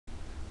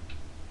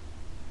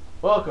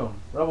Welcome,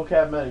 Rebel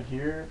Cat Medic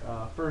here.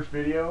 First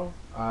video.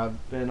 I've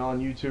been on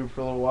YouTube for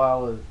a little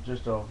while as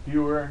just a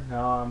viewer.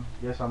 Now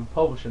I'm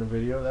publishing a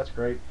video. That's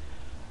great.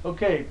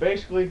 Okay,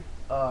 basically,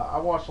 I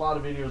watched a lot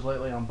of videos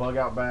lately on bug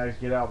out bags,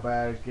 get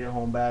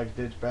home bags,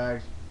 ditch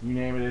bags. You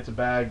name it, it's a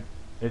bag.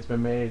 It's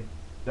been made.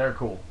 They're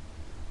cool.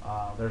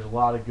 There's a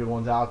lot of good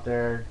ones out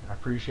there. I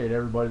appreciate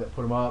everybody that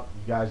put them up.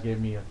 You guys gave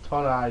me a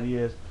ton of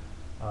ideas.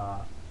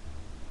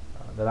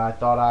 That I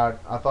thought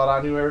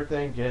I knew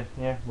everything.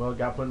 Yeah, well, it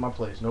got put in my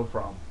place, no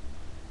problem.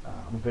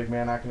 I'm a big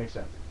man, I can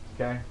accept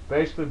it. Okay,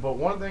 basically, but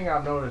one thing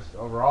I've noticed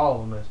over all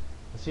of them is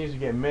it seems to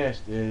get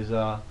missed is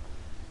the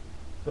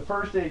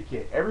first aid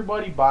kit.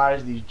 Everybody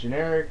buys these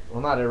generic, well,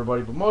 not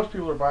everybody, but most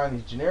people are buying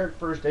these generic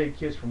first aid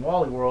kits from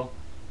Wally World,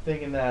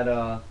 thinking that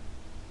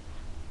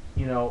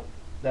you know,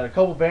 that a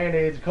couple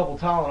Band-Aids, a couple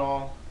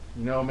Tylenol,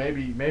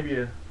 maybe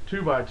a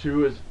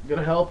 2x2 is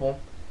gonna help them,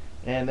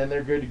 and then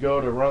they're good to go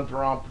to run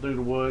through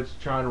the woods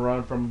trying to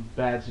run from a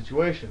bad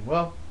situation.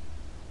 Well,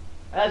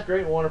 that's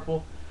great and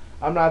wonderful.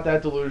 I'm not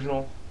that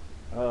delusional.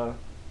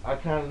 I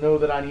kind of know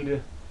that I need to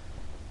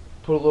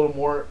put a little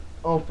more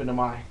oomph into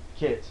my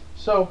kits.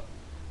 So,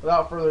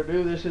 without further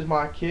ado, this is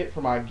my kit for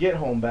my get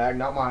home bag,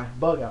 not my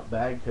bug out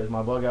bag, because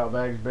my bug out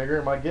bag is bigger,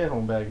 and my get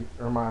home bag,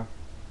 or my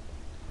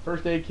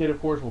first aid kit, of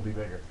course, will be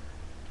bigger.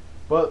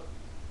 But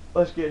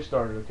let's get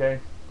started, okay?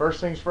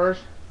 First things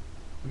first,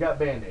 we got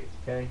Band-Aids,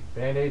 okay?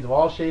 Band-Aids of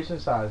all shapes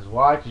and sizes.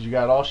 Why? Because you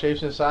got all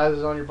shapes and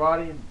sizes on your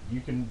body, you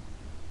can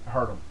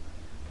hurt them,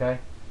 okay?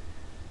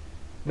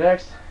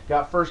 Next,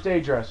 got first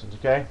aid dressings,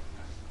 okay?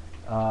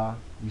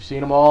 You've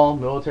seen them all.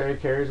 Military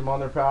carries them on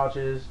their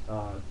pouches.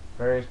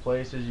 Various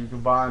places, you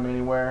can buy them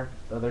anywhere.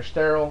 They're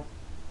sterile.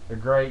 They're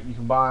great. You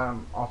can buy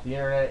them off the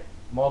internet,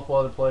 multiple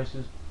other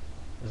places.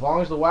 As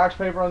long as the wax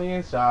paper on the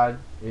inside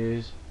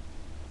is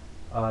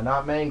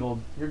not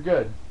mangled, you're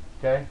good,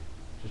 okay?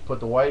 Just put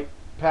the white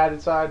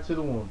padded side to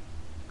the wound.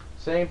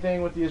 Same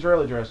thing with the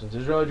Israeli dressings.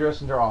 Israeli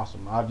dressings are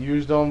awesome. I've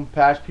used them,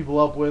 patched people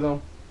up with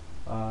them.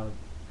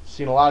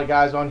 Seen a lot of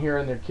guys on here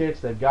in their kits.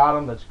 They've got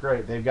them. That's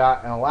great. They've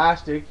got an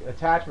elastic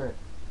attachment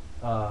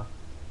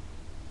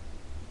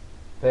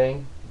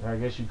thing. I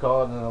guess you'd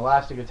call it an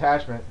elastic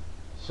attachment.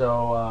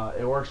 So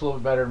it works a little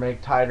bit better to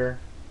make tighter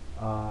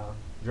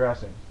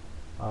dressings.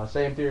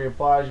 Same theory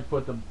applies. You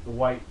put the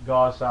white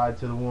gauze side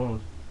to the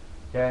wound.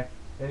 Okay.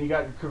 Then you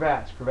got your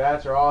cravats.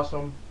 Cravats are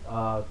awesome.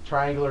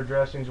 Triangular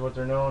dressings, what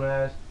they're known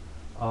as.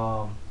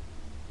 You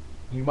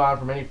can buy them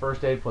from any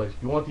first aid place.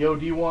 If you want the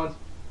OD ones,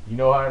 you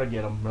know how to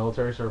get them.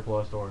 Military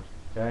surplus stores.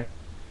 Okay.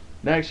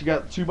 Next, you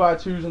got the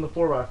 2x2s and the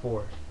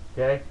 4x4s.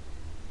 Okay.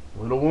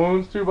 Little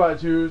wounds,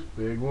 2x2s.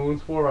 Big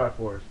wounds,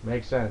 4x4s.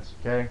 Makes sense.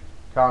 Okay.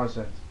 Common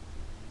sense.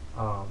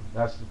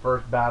 That's the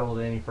first battle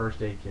to any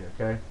first aid kit.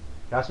 Okay.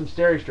 Got some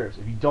steri strips.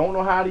 If you don't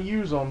know how to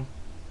use them,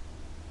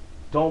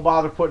 don't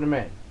bother putting them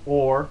in,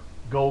 or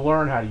go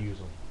learn how to use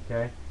them.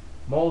 Okay.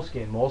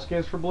 Moleskin.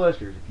 Moleskin's for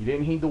blisters. If you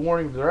didn't heed the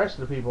warning of the rest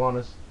of the people on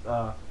this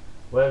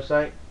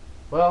website,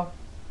 well,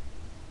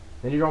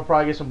 then you're going to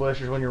probably get some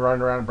blisters when you're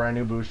running around in brand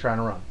new boots trying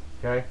to run.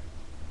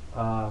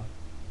 Okay?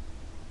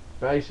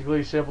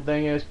 Basically, simple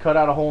thing is cut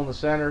out a hole in the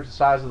center, the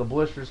size of the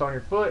blisters on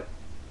your foot,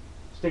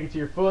 stick it to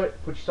your foot,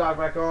 put your sock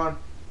back on,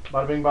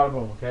 bada bing, bada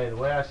boom. Okay? The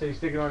way I say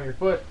stick it on your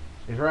foot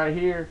is right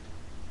here.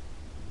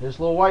 This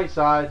little white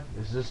side,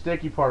 this is a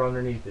sticky part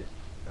underneath it.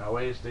 That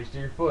way it sticks to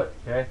your foot.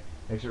 Okay?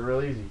 Makes it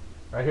real easy.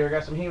 Right here I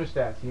got some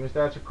hemostats.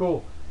 Hemostats are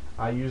cool.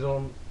 I use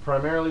them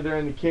primarily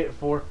during the kit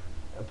for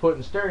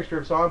putting steri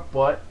strips on,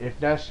 but if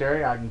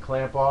necessary I can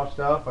clamp off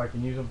stuff. I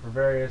can use them for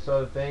various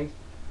other things.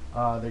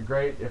 They're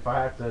great if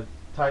I have to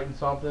tighten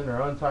something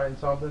or untighten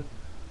something.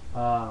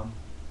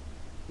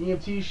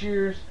 EMT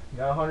shears,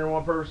 got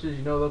 101 purposes.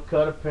 You know, they'll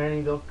cut a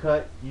penny, they'll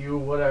cut you,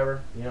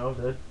 whatever. You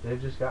know,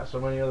 they've just got so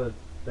many other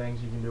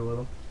things you can do with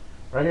them.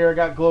 Right here I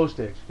got glow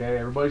sticks. Okay,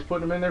 everybody's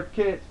putting them in their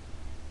kit.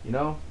 You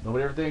know,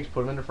 nobody ever thinks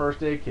put them in their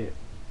first aid kit.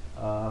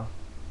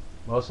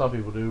 Well, some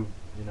people do,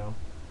 you know.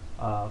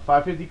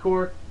 550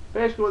 cord.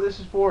 Basically what this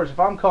is for is if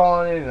I'm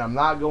calling in and I'm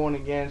not going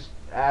against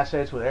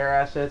assets with air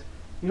assets,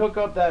 you hook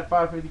up that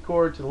 550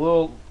 cord to the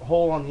little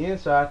hole on the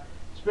inside,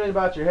 spin it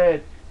about your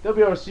head, they'll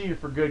be able to see you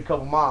for a good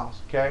couple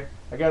miles, okay?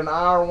 I got an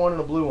IR one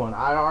and a blue one.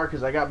 IR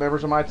because I got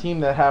members of my team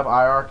that have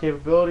IR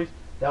capabilities.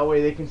 That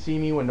way they can see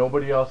me when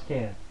nobody else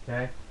can,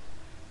 okay?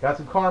 Got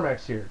some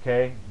Carmex here,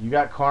 okay? You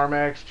got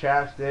Carmex,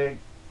 chapstick,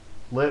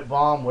 lip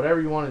balm, whatever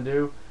you want to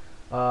do.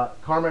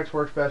 Carmex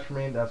works best for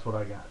me. That's what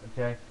I got.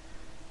 Okay.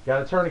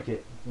 Got a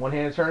tourniquet.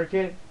 One-handed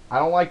tourniquet. I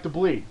don't like to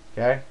bleed.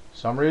 Okay.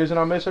 Some reason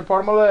I'm missing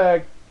part of my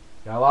leg.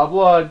 Got a lot of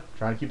blood.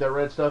 Trying to keep that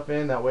red stuff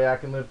in. That way I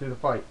can live through the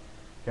fight.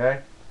 Okay.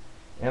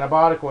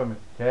 Antibiotic ointment.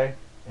 Okay.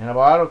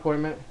 Antibiotic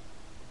ointment.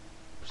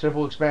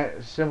 Simple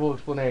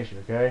explanation.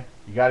 Okay.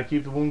 You got to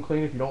keep the wound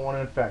clean if you don't want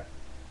to infect.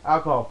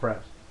 Alcohol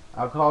preps.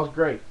 Alcohol is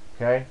great.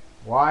 Okay.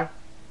 Why?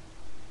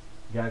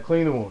 You got to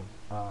clean the wound.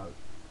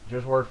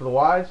 Just word for the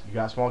wise, you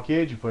got small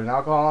kids, you put an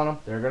alcohol on them,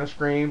 they're going to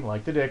scream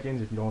like the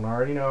dickens if you don't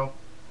already know.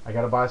 I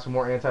got to buy some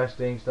more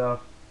anti-sting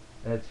stuff.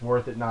 It's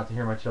worth it not to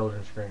hear my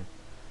children scream.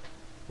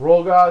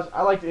 Roll gauze,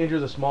 I like to injure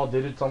the small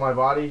digits on my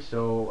body,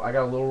 so I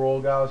got a little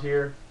roll gauze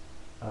here.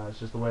 It's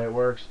just the way it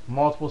works.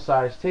 Multiple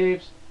size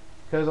tapes,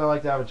 because I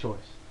like to have a choice.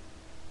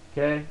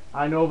 Okay,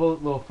 I know of a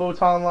little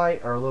photon light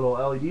or a little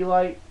LED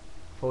light.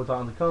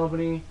 Photon's a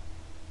company.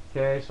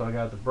 Okay, so I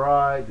got the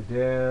bright, the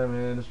dim,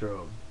 and the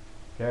strobe.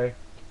 Okay,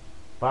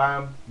 buy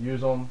them,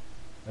 use them.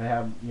 They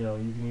have, you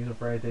can use them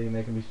for anything, and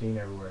they can be seen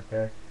everywhere.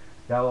 Okay,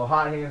 got a little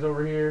hot hands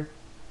over here.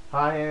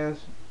 Hot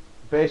hands,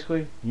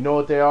 basically, you know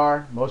what they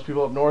are. Most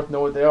people up north know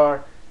what they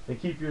are. They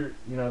keep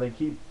they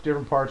keep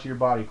different parts of your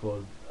body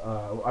clothed.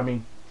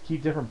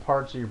 Keep different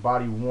parts of your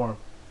body warm.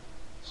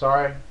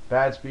 Sorry,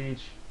 bad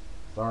speech.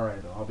 It's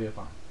alright though, I'll be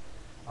fine.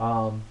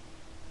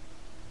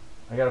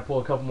 I gotta pull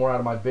a couple more out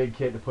of my big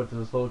kit to put to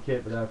this little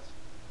kit, but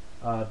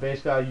that's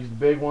basically I use the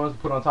big ones to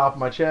put on top of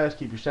my chest,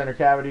 keep your center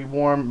cavity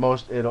warm.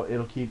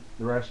 It'll keep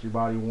the rest of your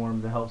body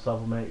warm to help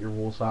supplement your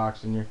wool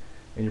socks and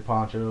your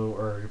poncho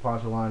or your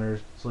poncho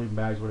liners, sleeping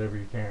bags, whatever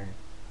you're carrying.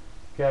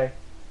 Okay,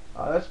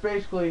 that's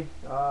basically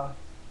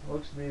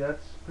looks to me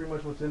that's pretty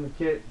much what's in the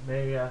kit.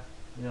 Maybe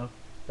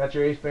got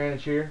your ace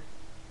bandage here.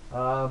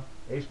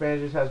 Ace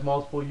bandages has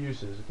multiple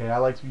uses. Okay, I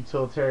like to be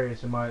utilitarian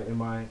in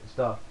my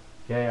stuff.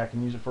 Okay, I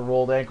can use it for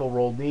rolled ankle,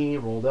 rolled knee,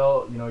 rolled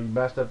elbow. You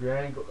messed up your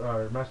ankle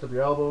or messed up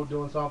your elbow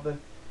doing something.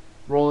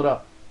 Roll it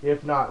up.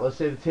 If not, let's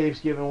say the tape's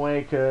giving way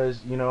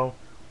because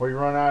or you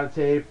run out of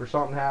tape or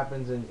something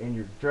happens and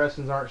your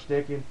dressings aren't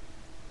sticking.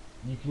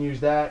 You can use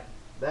that.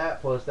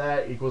 That plus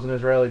that equals an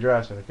Israeli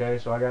dressing. Okay,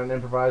 so I got an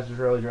improvised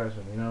Israeli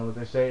dressing. You know what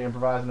they say: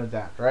 improvise and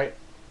adapt. Right?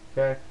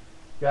 Okay.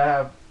 You gotta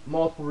have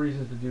multiple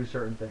reasons to do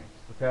certain things.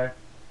 Okay.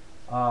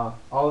 All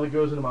of it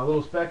goes into my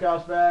little spec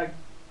house bag.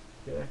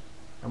 Okay,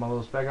 got my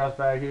little spec house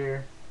bag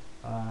here.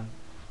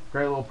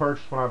 Great little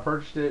purchase when I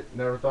purchased it.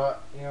 Never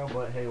thought,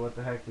 but hey, what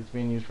the heck? It's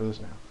being used for this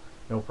now.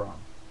 No problem.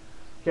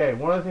 Okay,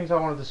 one of the things I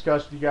want to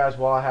discuss with you guys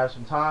while I have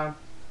some time.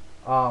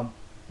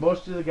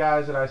 Most of the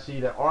guys that I see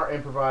that aren't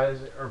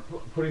improvising or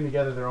putting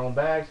together their own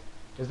bags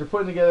is they're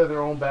putting together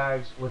their own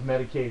bags with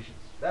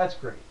medications. That's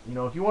great.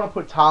 If you want to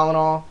put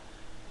Tylenol,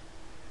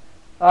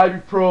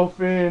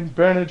 ibuprofen,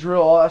 Benadryl,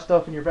 all that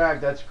stuff in your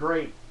bag, that's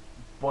great.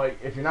 But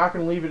if you're not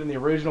going to leave it in the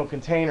original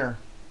container,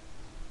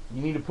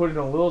 you need to put it in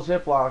a little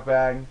Ziploc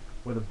bag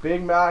with a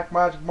big magic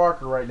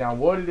marker, write down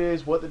what it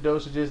is, what the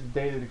dosage is, the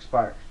date it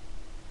expires.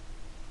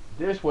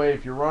 This way,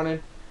 if you're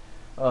running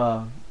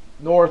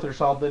north or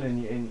something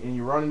and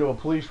you run into a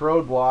police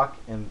roadblock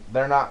and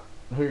they're not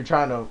who you're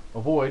trying to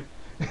avoid,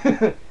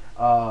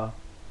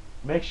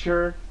 make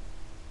sure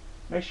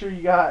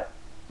you got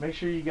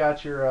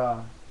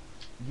your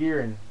gear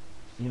and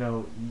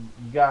you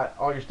got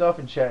all your stuff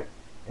in check.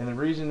 And the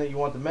reason that you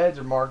want the meds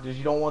are marked is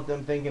you don't want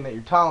them thinking that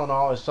your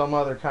Tylenol is some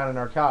other kind of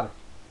narcotic.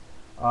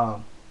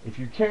 If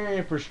you're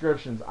carrying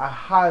prescriptions, I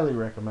highly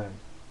recommend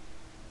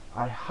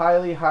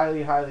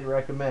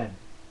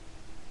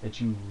that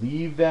you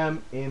leave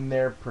them in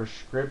their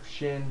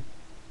prescription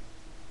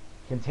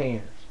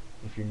containers.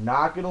 If you're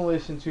not going to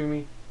listen to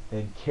me,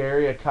 then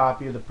carry a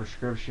copy of the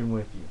prescription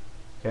with you.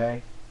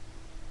 Okay?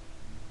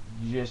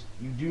 You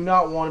do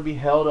not want to be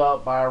held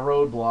up by a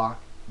roadblock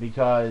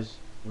because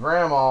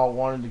grandma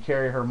wanted to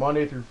carry her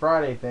Monday through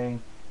Friday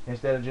thing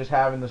instead of just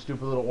having the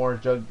stupid little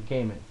orange jug that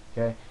came in.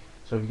 Okay?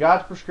 So if you got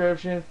the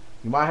prescription,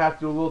 you might have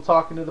to do a little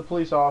talking to the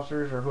police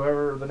officers or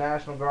whoever, the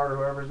National Guard or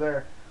whoever's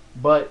there,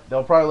 but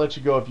they'll probably let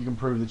you go if you can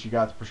prove that you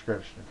got the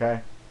prescription.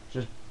 Okay?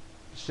 Just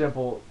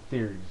simple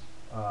theories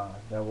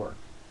that work.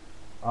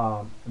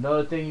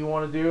 Another thing you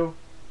want to do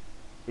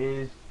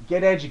is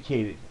get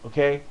educated.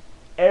 Okay?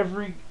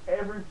 Every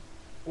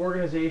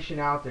organization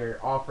out there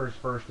offers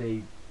first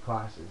aid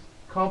classes.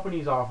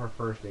 Companies offer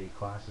first aid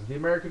classes. The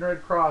American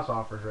Red Cross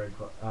offers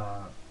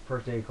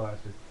first aid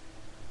classes.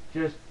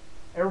 Just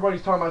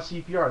everybody's talking about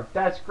CPR.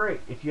 That's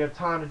great if you have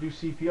time to do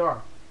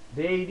CPR.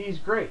 The AED is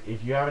great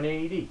if you have an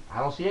AED. I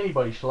don't see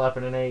anybody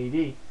schlepping an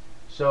AED.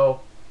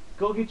 So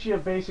go get you a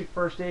basic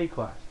first aid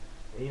class.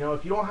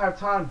 If you don't have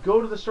time,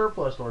 go to the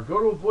surplus store. Go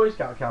to a Boy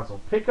Scout council.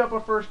 Pick up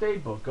a first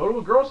aid book. Go to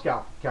a Girl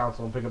Scout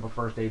council and pick up a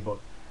first aid book.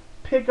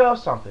 Pick up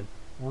something.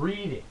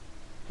 Read it.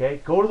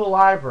 Okay? Go to the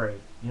library.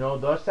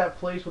 That's that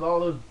place with all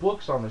those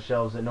books on the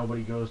shelves that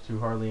nobody goes to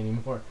hardly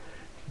anymore.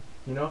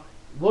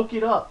 Look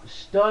it up.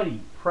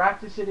 Study.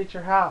 Practice it at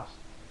your house.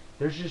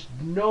 There's just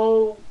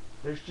no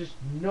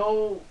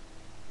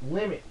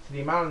limit to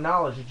the amount of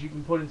knowledge that you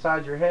can put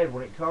inside your head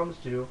when it comes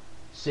to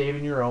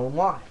saving your own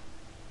life.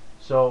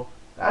 So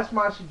that's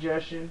my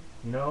suggestion.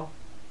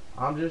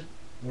 I'm just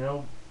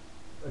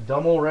a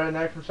dumb old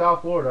redneck from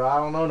South Florida. I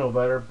don't know no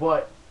better,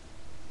 but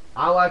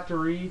I like to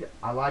read.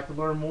 I like to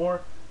learn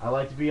more. I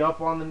like to be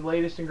up on the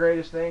latest and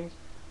greatest things.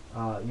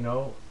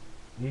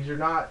 These are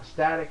not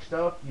static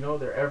stuff.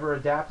 They're ever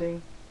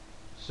adapting.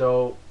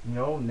 So,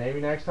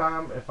 maybe next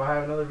time if I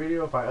have another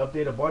video, if I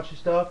update a bunch of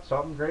stuff,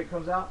 something great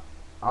comes out,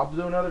 I'll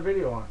do another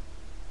video on it.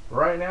 But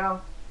right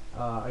now,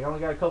 I only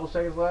got a couple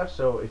seconds left,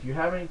 so if you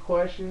have any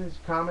questions,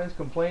 comments,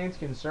 complaints,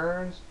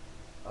 concerns,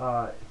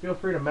 feel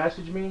free to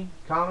message me,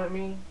 comment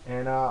me,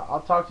 and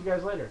I'll talk to you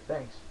guys later.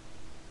 Thanks.